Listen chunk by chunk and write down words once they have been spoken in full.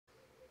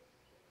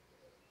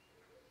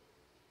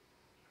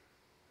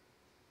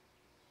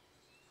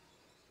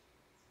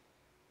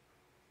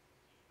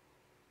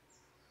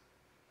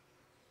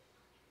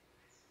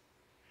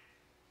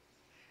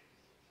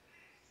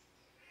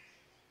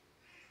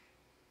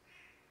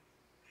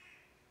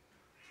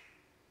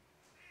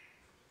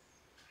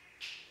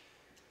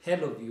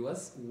Hello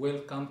viewers,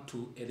 welcome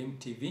to Elim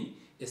TV,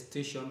 a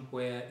station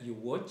where you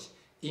watch,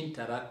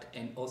 interact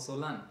and also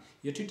learn.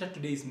 Your tutor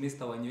today is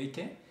Mr.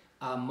 Wanyoike,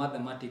 a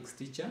mathematics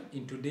teacher.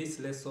 In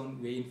today's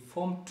lesson, we're in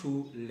Form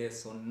 2,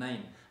 Lesson 9,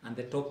 and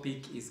the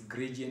topic is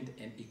gradient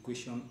and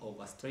equation of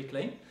a straight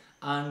line.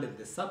 And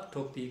the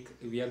subtopic,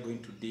 we are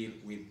going to deal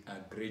with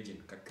a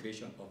gradient,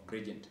 calculation of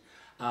gradient.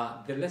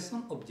 The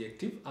lesson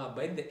objective,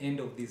 by the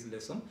end of this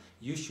lesson,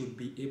 you should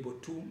be able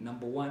to,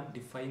 number one,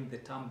 define the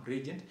term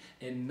gradient,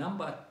 and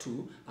number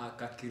two,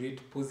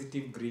 calculate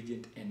positive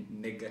gradient and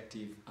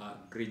negative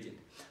gradient.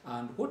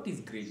 And what is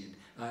gradient?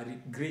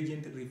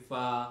 Gradient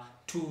refer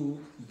to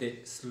the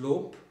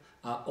slope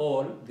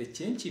or the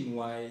change in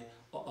y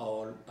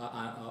or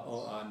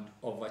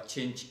of a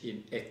change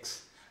in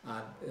x.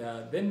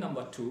 Then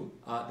number two,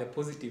 the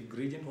positive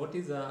gradient. What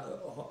is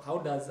how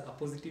does a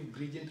positive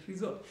gradient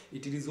result?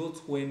 It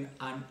results when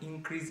an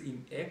increase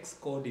in x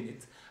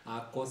coordinates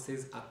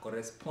causes a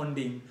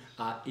corresponding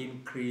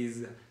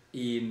increase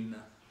in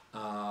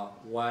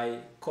y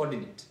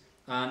coordinate.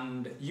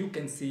 And you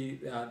can see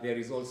there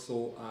is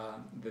also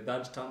the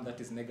third term, that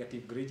is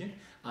negative gradient,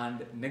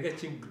 and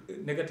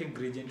negative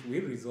gradient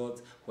will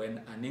result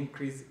when an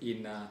increase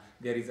in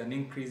there is an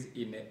increase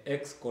in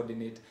x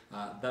coordinate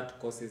that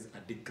causes a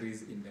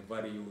decrease in the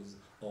values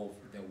of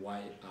the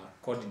y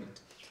coordinate.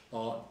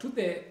 To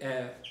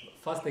the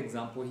first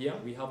example here,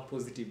 we have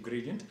positive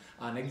gradient.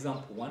 And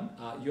example 1,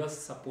 you are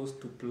supposed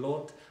to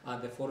plot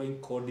the following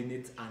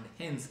coordinates and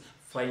hence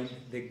find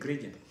the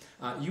gradient.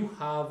 You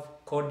have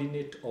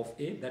coordinate of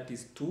A, that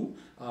is 2,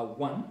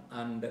 1,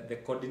 and the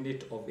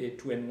coordinate of A,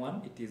 2 and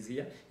 1, it is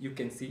here. You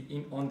can see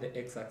on the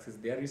x-axis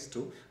there is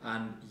 2,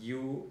 and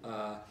you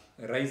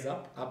rise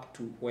up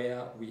to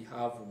where we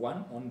have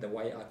 1 on the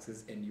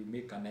y-axis, and you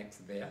make an x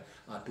there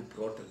to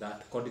plot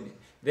that coordinate.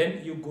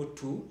 Then you go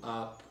to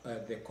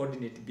the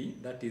coordinate B,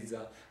 that is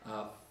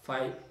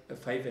 5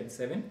 and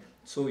 7.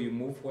 So you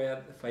move where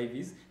 5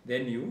 is,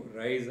 then you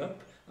rise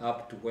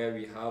up to where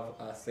we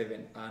have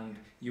 7, and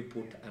you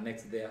put an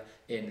x there,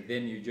 and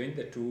then you join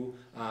the two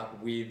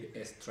with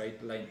a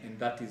straight line, and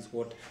that is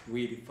what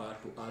we refer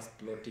to as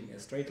plotting a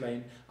straight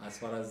line as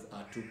far as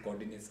two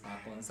coordinates are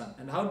concerned.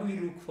 And how do we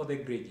look for the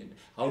gradient?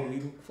 How do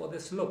we look for the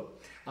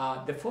slope?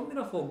 The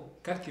formula for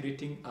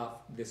calculating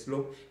the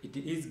slope, it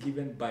is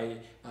given by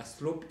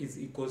slope is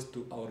equals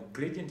to, our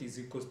gradient is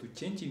equals to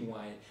change in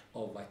y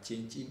over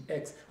change in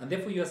x, and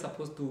therefore you are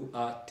supposed to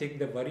take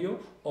the value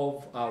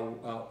of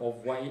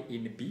y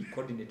in B,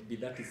 coordinate B,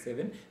 that is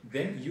 7,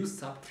 then you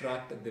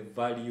subtract the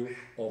value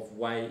of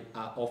y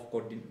of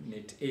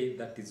coordinate A,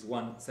 that is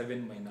 1,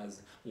 7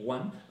 minus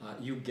 1,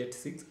 you get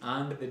 6,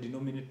 and the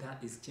denominator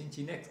is change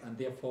in x, and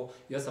therefore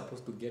you are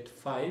supposed to get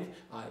 5,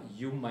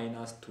 you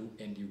minus 2,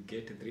 and you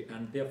get 3,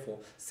 and therefore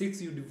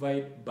 6 you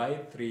divide by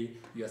 3,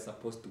 you are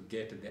supposed to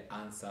get the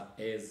answer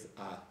as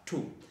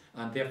 2.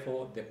 And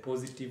therefore the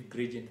positive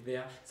gradient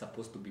there is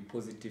supposed to be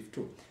positive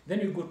 2. Then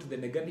you go to the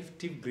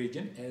negative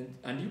gradient,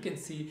 and you can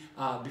see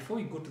before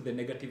you go to the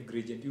negative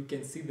gradient, you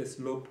can see the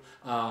slope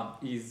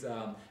is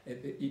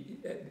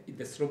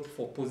the slope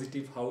for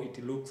positive, how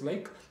it looks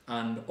like,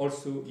 and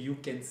also you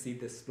can see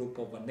the slope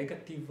of a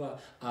negative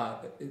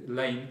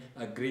line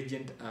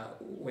gradient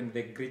when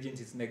the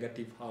gradient is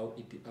negative, how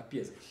it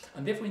appears.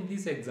 And therefore in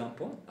this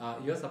example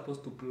you are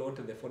supposed to plot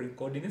the following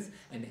coordinates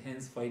and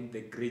hence find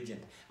the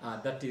gradient.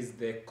 That is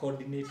the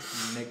coordinate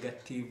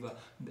negative,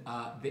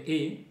 the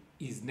A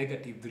is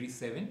negative 3,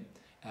 7.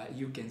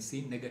 You can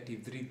see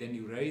negative 3, then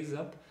you rise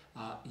up,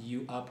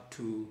 you up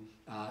to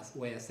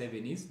where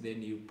 7 is,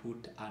 then you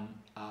put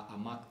a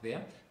mark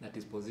there, that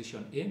is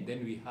position A.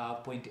 Then we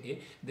have point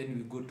A, then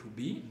we go to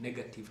B,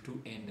 negative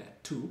 2 and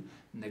 2,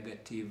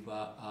 negative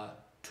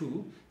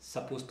 2,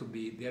 supposed to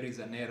be, there is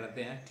an error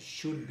there, it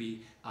should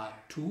be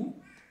 2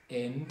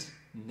 and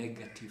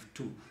negative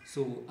 2.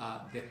 So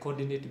the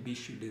coordinate B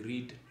should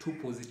read 2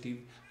 positive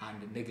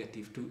and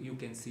negative 2. You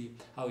can see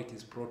how it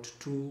is brought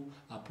 2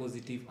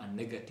 positive and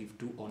negative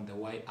 2 on the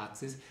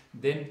y-axis.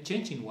 Then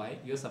change in y,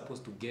 you're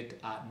supposed to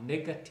get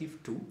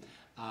negative 2.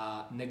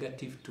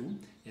 Negative 2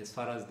 as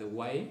far as the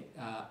y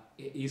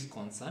is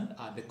concerned.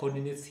 The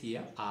coordinates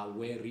here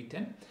were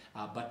written,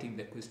 but in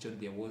the question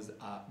there was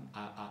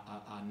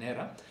an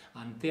error,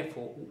 and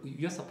therefore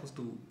you're supposed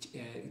to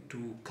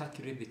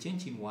calculate the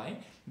change in y,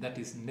 that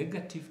is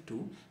negative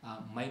 2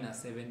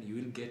 minus 7, you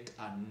will get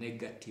a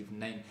negative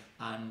 9,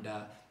 and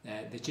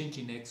the change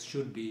in x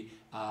should be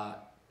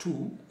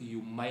 2,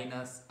 you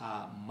minus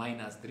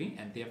minus 3,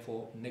 and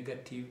therefore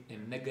negative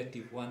and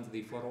negative ones,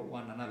 they follow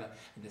one another,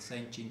 and the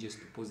sign changes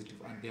to positive,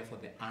 and therefore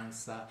the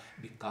answer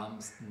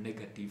becomes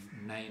negative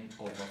 9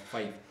 over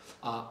 5.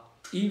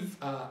 If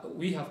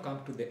we have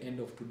come to the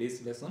end of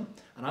today's lesson,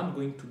 and I'm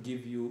going to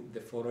give you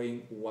the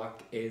following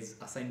work as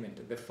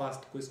assignment. The first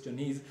question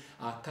is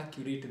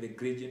calculate the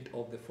gradient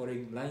of the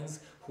following lines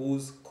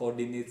whose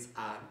coordinates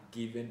are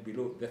given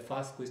below. The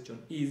first question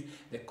is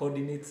the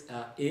coordinates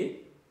A,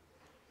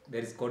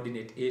 There is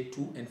coordinate A,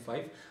 2 and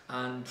 5,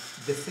 and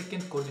the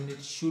second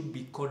coordinate should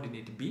be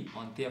coordinate B,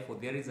 and therefore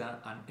there is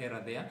an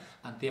error there,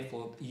 and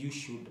therefore you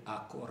should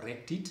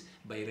correct it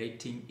by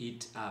writing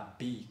it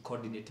B,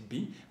 coordinate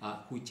B,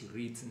 which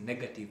reads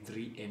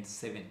 -3 and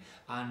 7.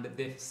 And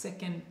the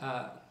second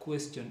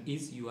question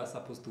is you are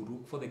supposed to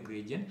look for the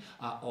gradient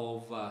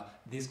of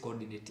this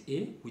coordinate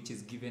A, which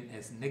is given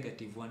as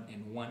 -1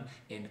 and 1,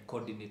 and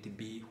coordinate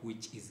B,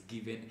 which is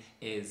given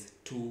as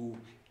 2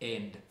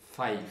 and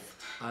 5.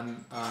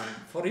 And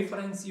for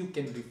reference, you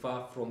can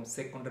refer from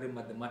Secondary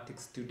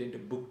Mathematics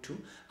Student Book 2,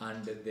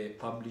 and the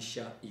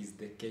publisher is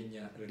the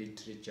Kenya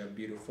Literature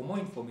Bureau. For more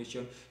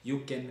information, you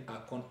can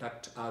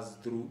contact us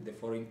through the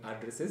following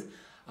addresses.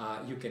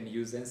 You can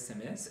use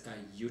SMS,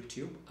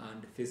 YouTube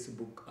and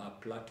Facebook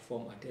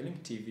platform at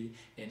LMTV,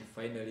 and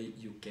finally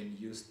you can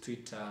use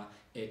Twitter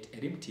at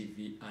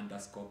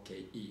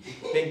LMTV_KE.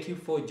 Thank you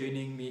for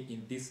joining me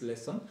in this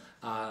lesson.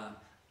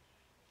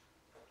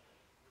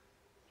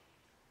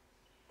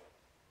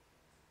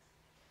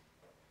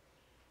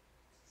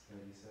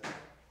 Sorry, sir.